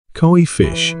Koi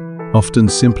fish, often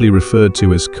simply referred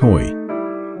to as koi,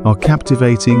 are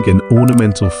captivating and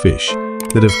ornamental fish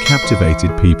that have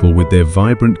captivated people with their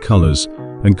vibrant colors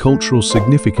and cultural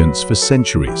significance for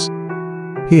centuries.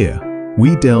 Here,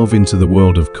 we delve into the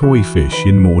world of koi fish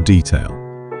in more detail,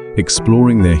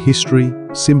 exploring their history,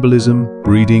 symbolism,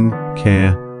 breeding,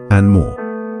 care, and more.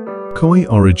 Koi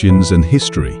origins and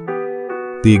history.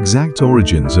 The exact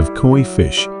origins of koi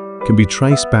fish can be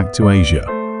traced back to Asia,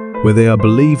 where they are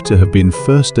believed to have been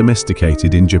first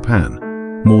domesticated in Japan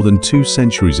more than 2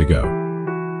 centuries ago.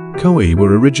 Koi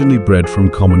were originally bred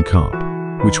from common carp,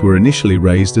 which were initially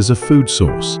raised as a food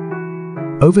source.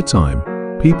 Over time,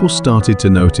 people started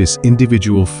to notice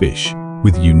individual fish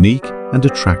with unique and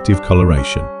attractive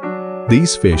coloration.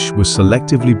 These fish were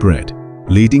selectively bred,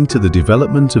 leading to the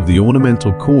development of the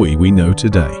ornamental koi we know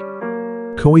today.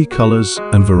 Koi colors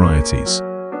and varieties.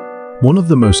 One of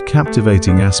the most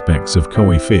captivating aspects of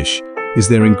koi fish is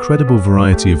their incredible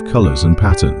variety of colors and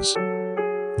patterns.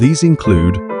 These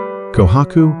include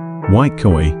kohaku, white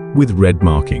koi with red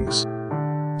markings;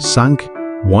 sank,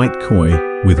 white koi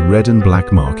with red and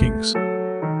black markings;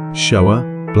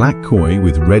 showa, black koi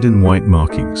with red and white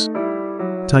markings;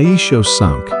 taisho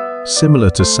sank, similar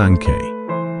to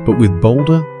sankei, but with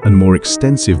bolder and more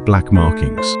extensive black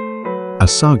markings;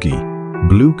 asagi,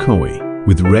 blue koi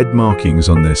with red markings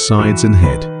on their sides and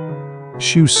head;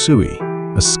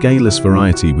 shusui, a scaleless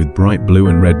variety with bright blue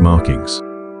and red markings;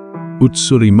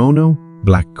 utsurimono,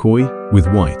 black koi with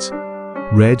white,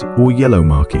 red or yellow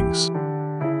markings;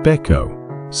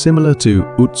 beko, similar to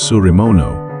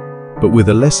utsurimono, but with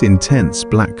a less intense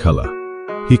black color;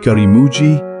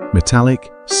 hikarimuji,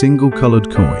 metallic,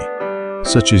 single-colored koi,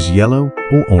 such as yellow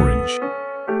or orange;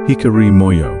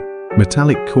 hikari-moyo,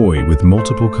 metallic koi with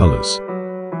multiple colors.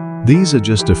 These are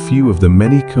just a few of the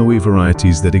many koi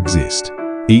varieties that exist,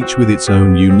 each with its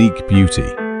own unique beauty,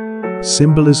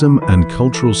 symbolism, and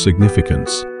cultural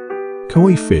significance.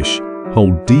 Koi fish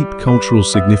hold deep cultural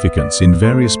significance in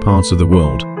various parts of the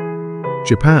world.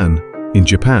 In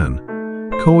Japan,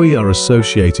 koi are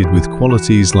associated with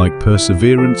qualities like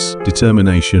perseverance,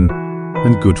 determination,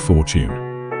 and good fortune.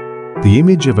 The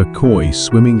image of a koi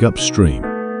swimming upstream,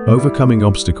 overcoming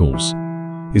obstacles,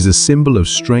 is a symbol of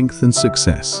strength and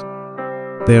success.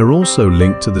 They are also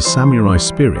linked to the samurai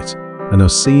spirit and are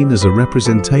seen as a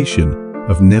representation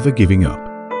of never giving up.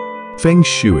 Feng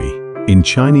Shui. In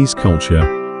Chinese culture,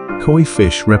 koi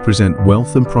fish represent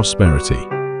wealth and prosperity.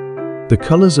 The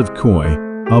colors of koi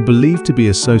are believed to be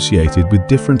associated with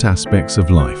different aspects of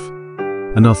life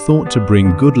and are thought to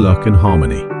bring good luck and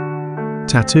harmony.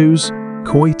 Tattoos.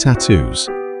 Koi tattoos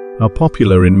are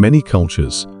popular in many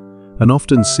cultures and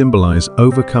often symbolize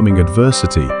overcoming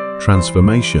adversity,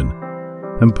 transformation,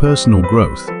 and personal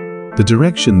growth. The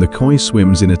direction the koi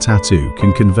swims in a tattoo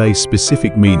can convey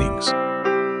specific meanings.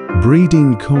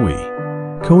 Breeding koi.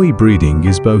 Koi breeding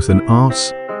is both an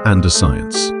art and a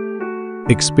science.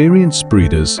 Experienced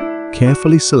breeders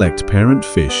carefully select parent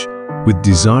fish with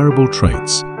desirable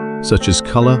traits, such as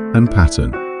color and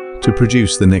pattern, to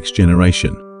produce the next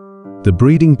generation. The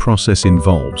breeding process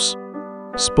involves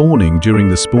spawning. During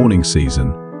the spawning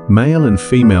season, male and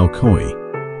female koi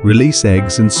release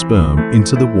eggs and sperm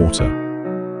into the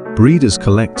water. Breeders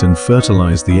collect and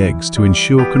fertilize the eggs to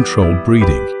ensure controlled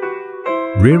breeding.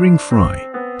 Rearing fry.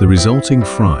 The resulting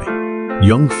fry,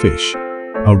 young fish,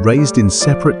 are raised in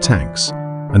separate tanks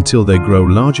until they grow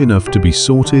large enough to be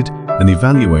sorted and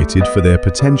evaluated for their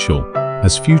potential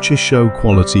as future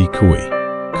show-quality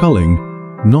koi. Culling.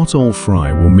 Not all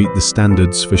fry will meet the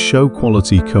standards for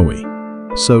show-quality koi,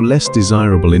 so less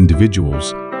desirable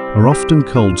individuals are often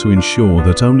culled to ensure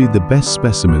that only the best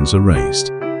specimens are raised.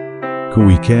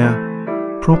 Koi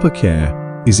care. Proper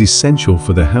care is essential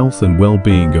for the health and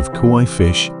well-being of koi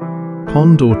fish.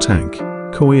 Pond or tank.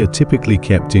 Koi are typically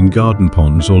kept in garden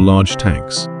ponds or large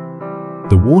tanks.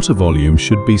 The water volume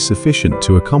should be sufficient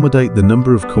to accommodate the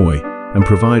number of koi and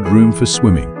provide room for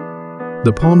swimming.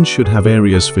 The pond should have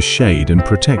areas for shade and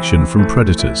protection from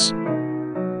predators.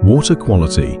 Water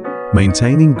quality.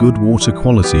 Maintaining good water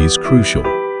quality is crucial.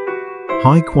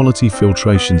 High-quality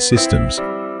filtration systems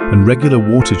and regular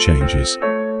water changes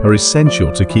are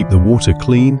essential to keep the water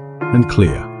clean and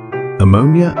clear.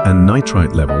 Ammonia and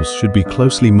nitrite levels should be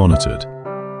closely monitored.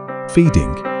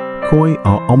 Feeding. Koi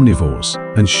are omnivores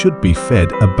and should be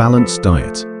fed a balanced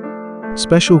diet.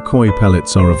 Special koi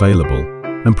pellets are available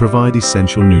and provide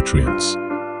essential nutrients.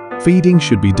 Feeding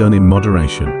should be done in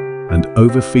moderation, and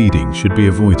overfeeding should be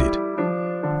avoided.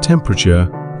 Temperature.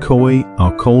 Koi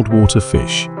are cold water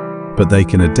fish, but they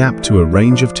can adapt to a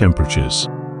range of temperatures.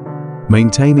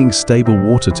 Maintaining stable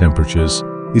water temperatures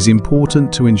is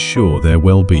important to ensure their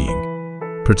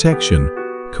well-being. Protection: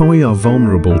 koi are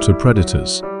vulnerable to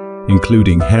predators,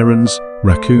 including herons,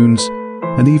 raccoons,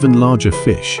 and even larger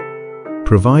fish.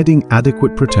 Providing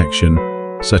adequate protection,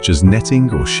 such as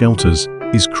netting or shelters,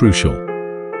 is crucial.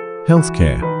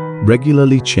 Healthcare: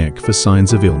 regularly check for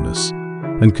signs of illness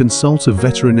and consult a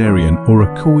veterinarian or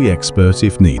a koi expert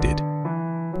if needed.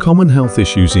 Common health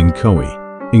issues in koi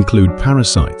include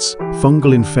parasites,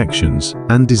 fungal infections,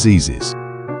 and diseases.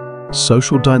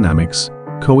 Social dynamics: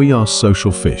 koi are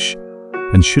social fish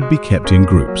and should be kept in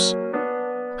groups.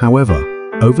 However,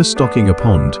 overstocking a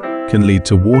pond can lead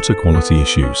to water quality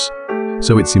issues,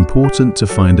 so it's important to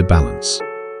find a balance.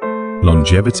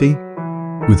 Longevity: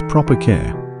 with proper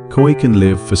care, koi can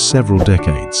live for several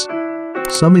decades.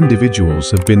 Some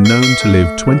individuals have been known to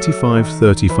live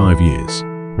 25-35 years,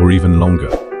 or even longer.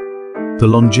 The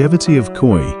longevity of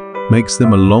koi makes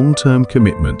them a long-term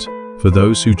commitment for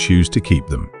those who choose to keep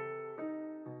them.